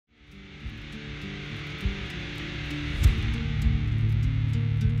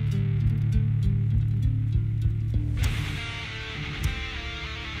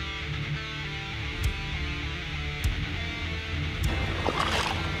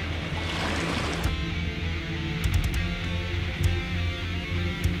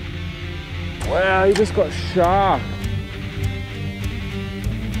Wow, he just got shark.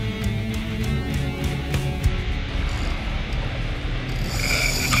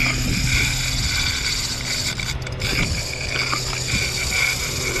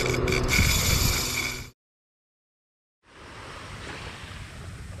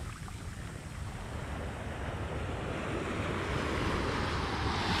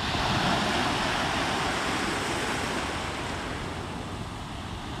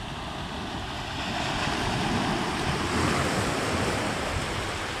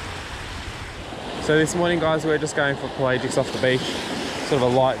 So this morning, guys, we're just going for pelagics off the beach, sort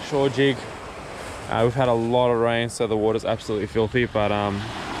of a light shore jig. We've had a lot of rain, so the water's absolutely filthy, but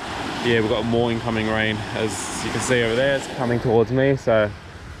yeah, we've got more incoming rain. As you can see over there, it's coming towards me, so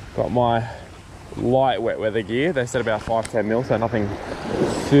got my light wet weather gear. They said about 5-10 mil, so nothing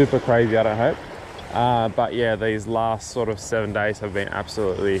super crazy, I don't hope. But yeah, these last sort of 7 days have been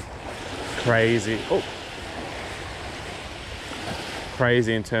absolutely crazy. Oh,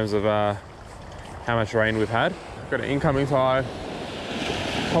 crazy in terms of how much rain we've had. Got an incoming tide,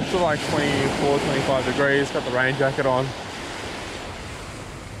 tops to like 24-25 degrees, got the rain jacket on.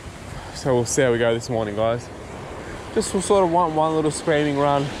 So we'll see how we go this morning, guys. Just we'll sort of want one little screaming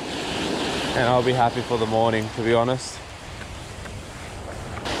run and I'll be happy for the morning, to be honest.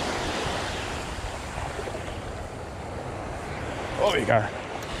 Oh, there you go.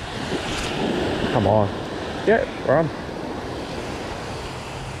 Come on. Yeah, run.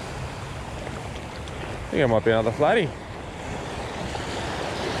 I think it might be another flatty.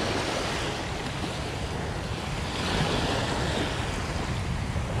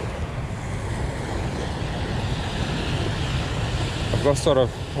 I've got sort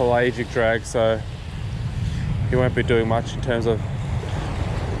of pelagic drag, so he won't be doing much in terms of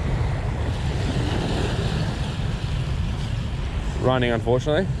running,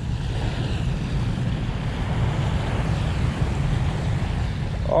 unfortunately.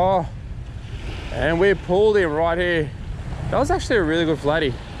 Oh, and we pulled him right here. That was actually a really good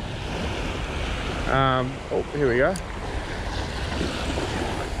flatty. Oh, here we go.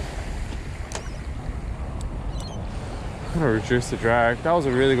 I'm gonna reduce the drag. That was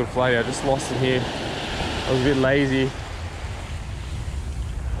a really good flatty. I just lost him here. I was a bit lazy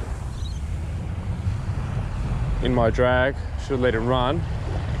in my drag. Should have let him run,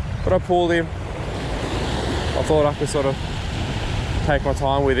 but I pulled him. I thought I could sort of take my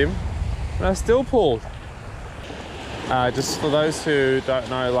time with him, and I still pulled. Just for those who don't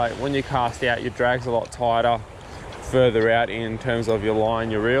know, like when you cast out, your drag's a lot tighter further out in terms of your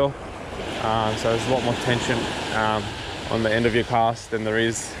line, your reel. So there's a lot more tension on the end of your cast than there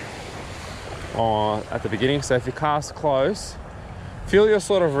is at the beginning. So if you cast close, feel your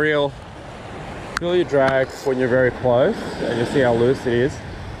sort of reel, feel your drag when you're very close, and you'll see how loose it is.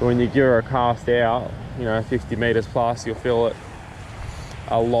 But when you give her a cast out, you know, 50 meters plus, you'll feel it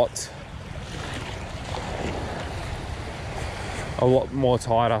a lot more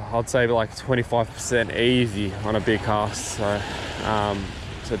tighter. I'd say like 25% easy on a big cast. So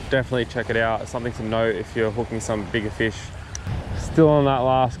so definitely check it out. It's something to note if you're hooking some bigger fish. Still on that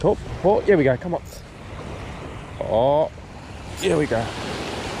last hook. Oh, here we go, come on. Oh, here we go.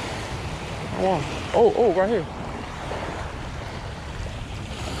 Come on. Oh, right here.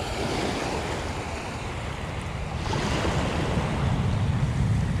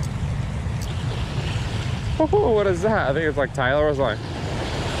 Oh, what is that? I think it's like Taylor or something.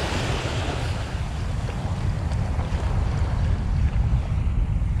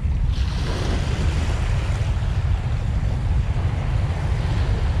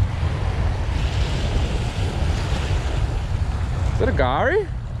 Is it a gari?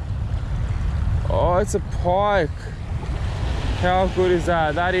 Oh, it's a pike. How good is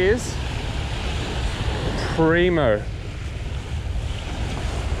that? That is primo.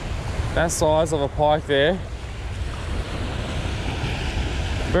 That size of a pike there.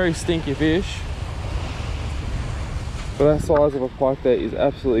 Very stinky fish. But that size of a pike there is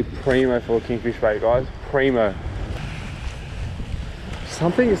absolutely primo for a kingfish bait, guys. Primo.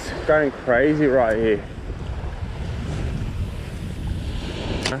 Something is going crazy right here.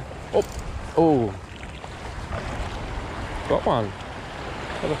 Oh, got one.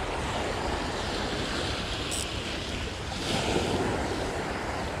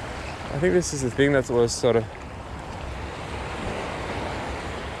 I think this is the thing that was sort of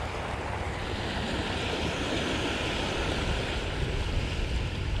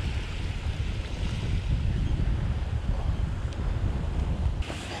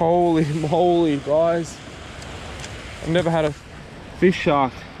holy moly, guys. I've never had a fish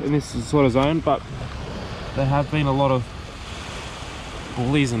shark in this sort of zone, but there have been a lot of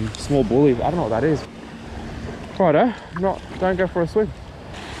bullies and small bullies. I don't know what that is. Righto, don't go for a swim.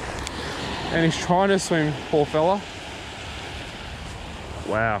 And he's trying to swim, poor fella.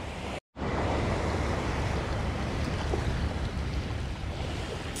 Wow.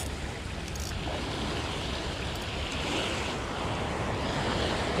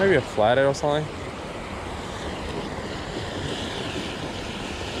 Maybe a flathead or something.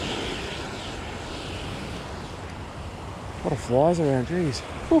 A lot of flies around, jeez.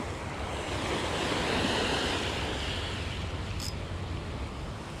 Whew.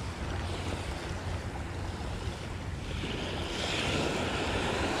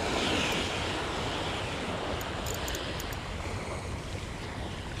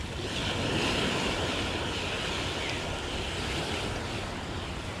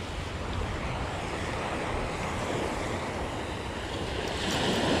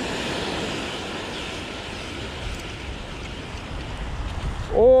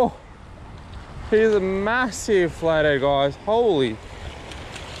 Oh, he's a massive flathead, guys. Holy.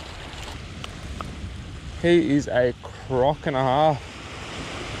 He is a croc and a half.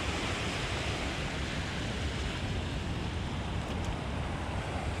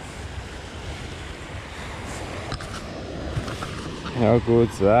 How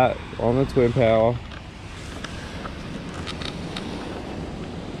good's that on the twin power?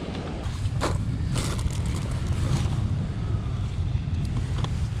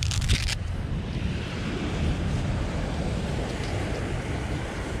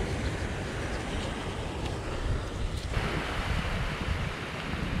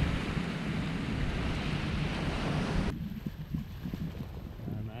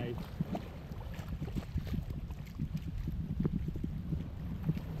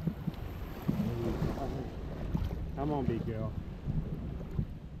 Come on, big girl.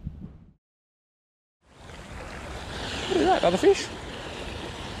 What is that? Another fish?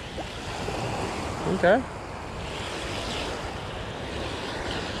 Okay.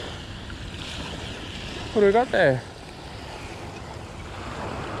 What do we got there?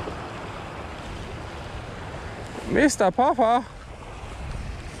 Mr. Papa.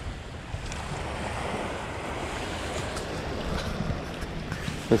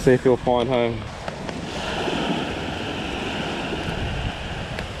 Let's see if he'll find home.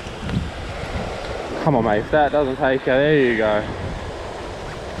 Come on, mate, if that doesn't take you, there you go.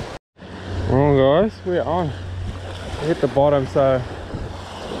 Well, guys, we're on. We hit the bottom, so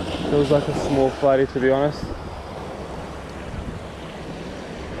feels like a small flatty, to be honest.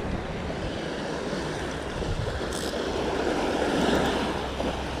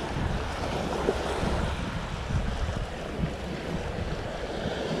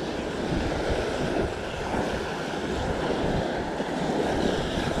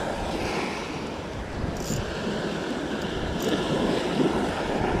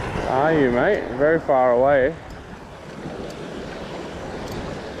 Are you, mate? Very far away.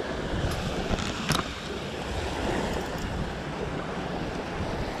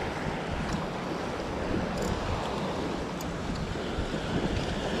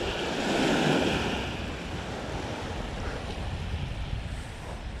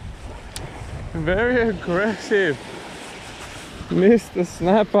 Very aggressive. Missed the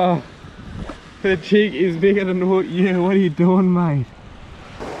snapper. The jig is bigger than what you. What are you doing, mate?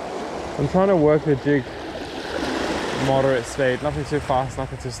 I'm trying to work the jig moderate speed, nothing too fast,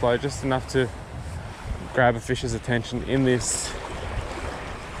 nothing too slow, just enough to grab a fish's attention in this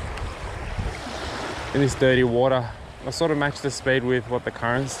dirty water. I sort of match the speed with what the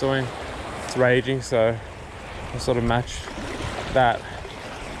current's doing. It's raging, so I sort of match that.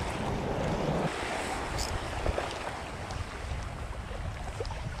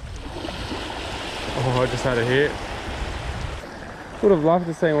 Oh, I just had a hit. Would have loved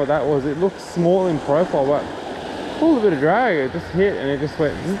to see what that was. It looked small in profile, but pulled a bit of drag. It just hit and it just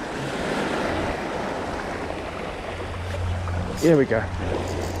went. Here we go.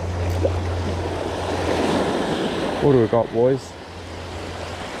 What do we got, boys?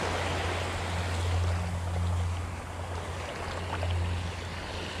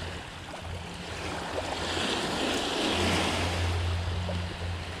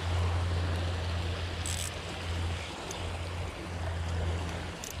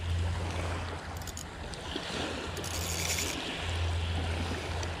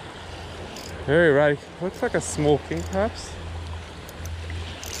 Very right. Looks like a small king, perhaps.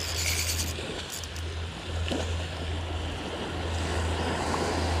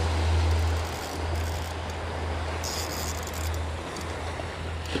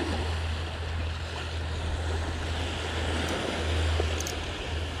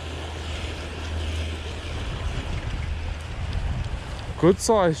 Good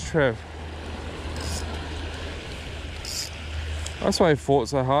size Trev. That's why he fought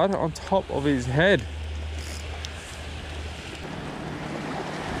so hard, on top of his head.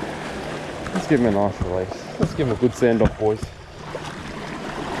 Let's give him a nice release. Let's give him a good send off, boys.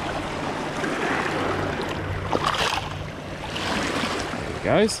 There he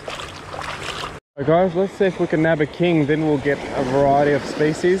goes. Alright guys, let's see if we can nab a king, then we'll get a variety of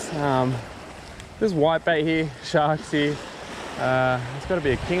species. There's whitebait here, sharks here. There's got to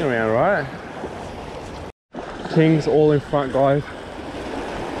be a king around, right? Kings all in front, guys.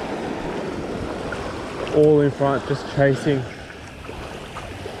 All in front, just chasing.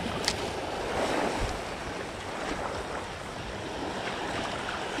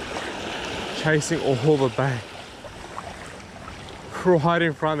 Chasing all the bay. Right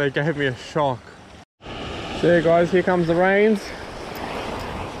in front, they gave me a shock. So yeah, guys, here comes the rains.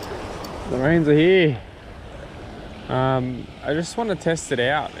 The rains are here. I just want to test it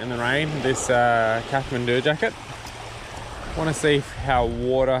out in the rain, this Kathmandu jacket. I want to see how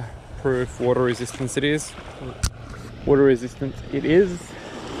waterproof, water resistant it is.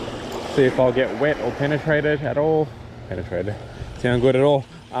 See if I'll get wet or penetrated at all. Penetrated. Sound good at all.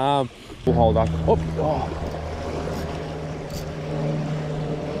 We'll hold up. Oh, oh.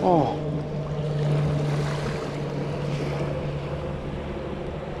 Oh.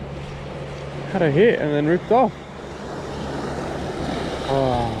 Had a hit and then ripped off.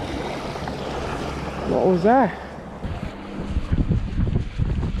 Oh. What was that?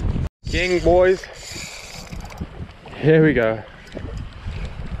 King, boys. Here we go.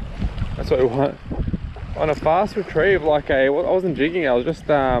 That's what we want. On a fast retrieve, like I wasn't jigging, I was just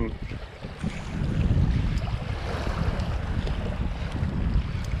oh,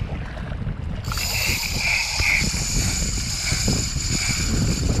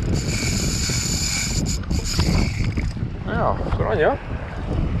 good on you.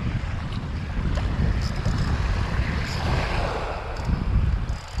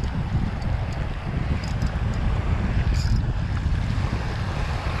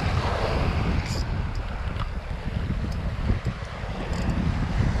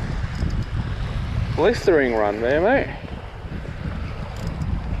 Blistering run there, mate.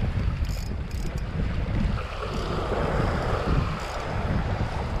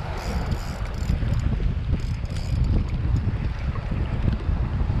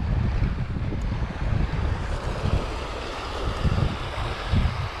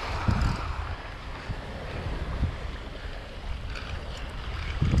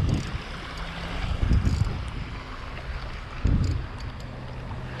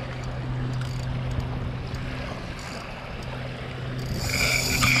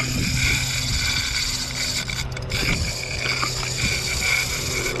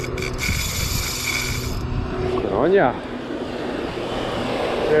 On ya.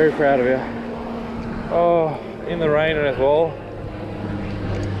 Very proud of you. Oh, in the rain as well.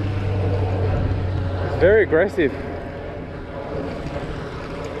 Very aggressive.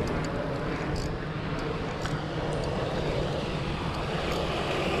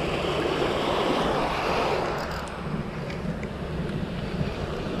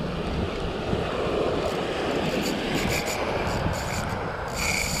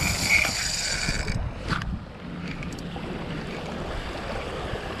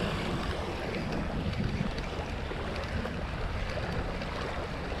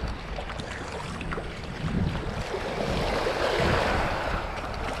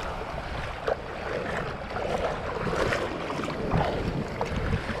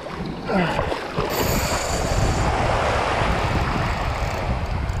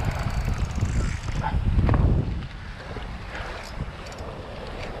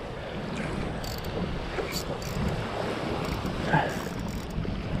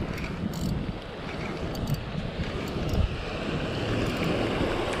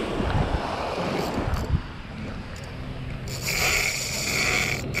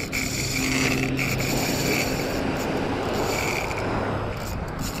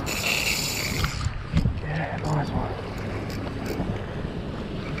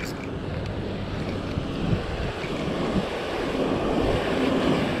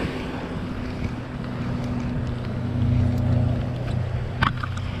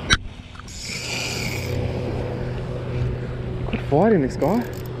 Fighting this guy.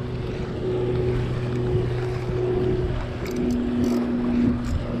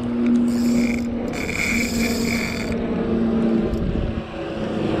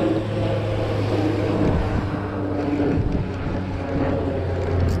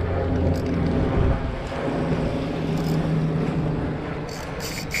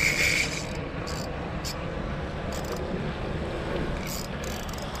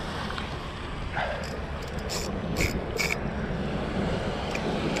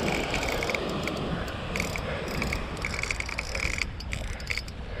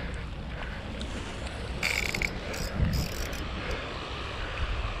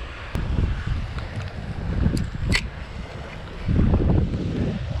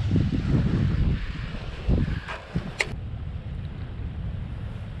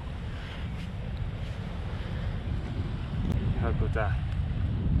 Good that.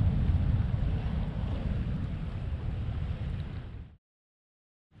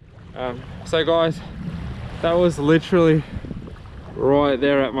 So guys, that was literally right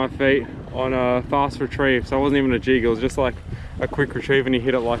there at my feet on a fast retrieve. So it wasn't even a jig, it was just like a quick retrieve and he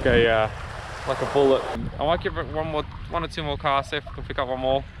hit it like a bullet. I might give it one or two more casts if I can pick up one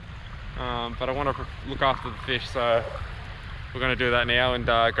more. But I want to look after the fish, so we're going to do that now and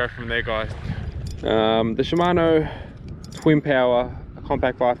go from there, guys. The Shimano Twin Power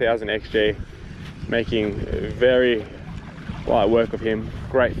Compact 5000 XG, making very light work of him.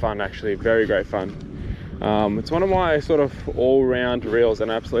 Great fun, actually, very great fun. It's one of my sort of all-round reels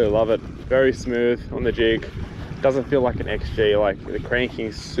and I absolutely love it. Very smooth on the jig, doesn't feel like an XG. Like the cranking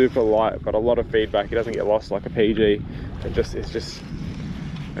is super light but a lot of feedback. It doesn't get lost like a PG. It's just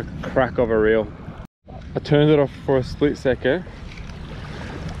a crack of a reel. I turned it off for a split second.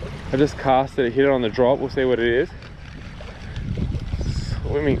 I just cast it, hit it on the drop. We'll see what it is.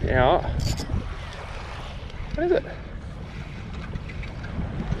 Swimming out. What is it?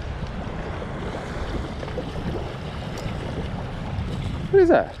 What is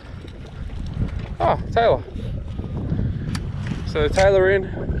that? Oh, Taylor. So Taylor in,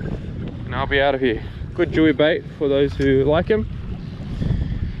 and I'll be out of here. Good dewy bait for those who like him.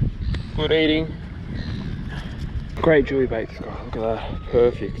 Good eating. Great dewy bait, this guy. Look at that.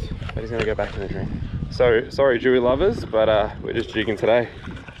 Perfect. But he's gonna go back in the drink. So sorry, dewy lovers, but we're just jigging today.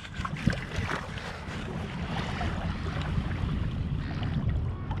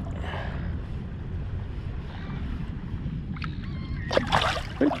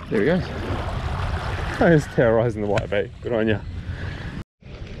 There he goes. Oh, he's terrorizing the white bait. Good on you.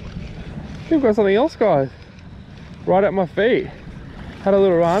 We've got something else, guys. Right at my feet. Had a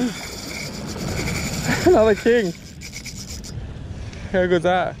little run. Another king. How good's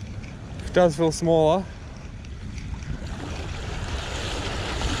that? It does feel smaller.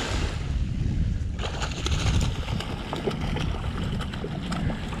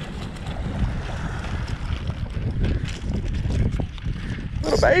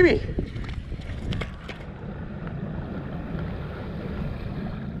 Little baby.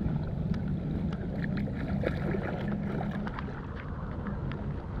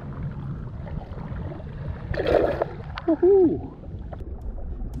 Woohoo.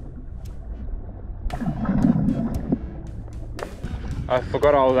 I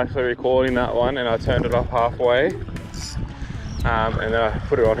forgot I was actually recording that one and I turned it off halfway and then I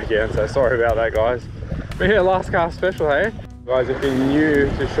put it on again, so sorry about that, guys. But yeah, last cast special, hey? Guys, if you're new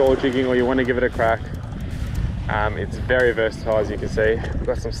to shore jigging or you want to give it a crack, it's very versatile, as you can see. We've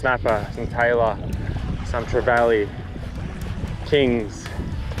got some snapper, some tailor, some trevally, kings,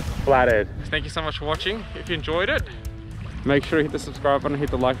 flathead. Thank you so much for watching. If you enjoyed it, make sure to hit the subscribe button,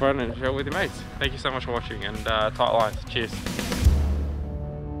 hit the like button and share it with your mates. Thank you so much for watching and tight lines. Cheers.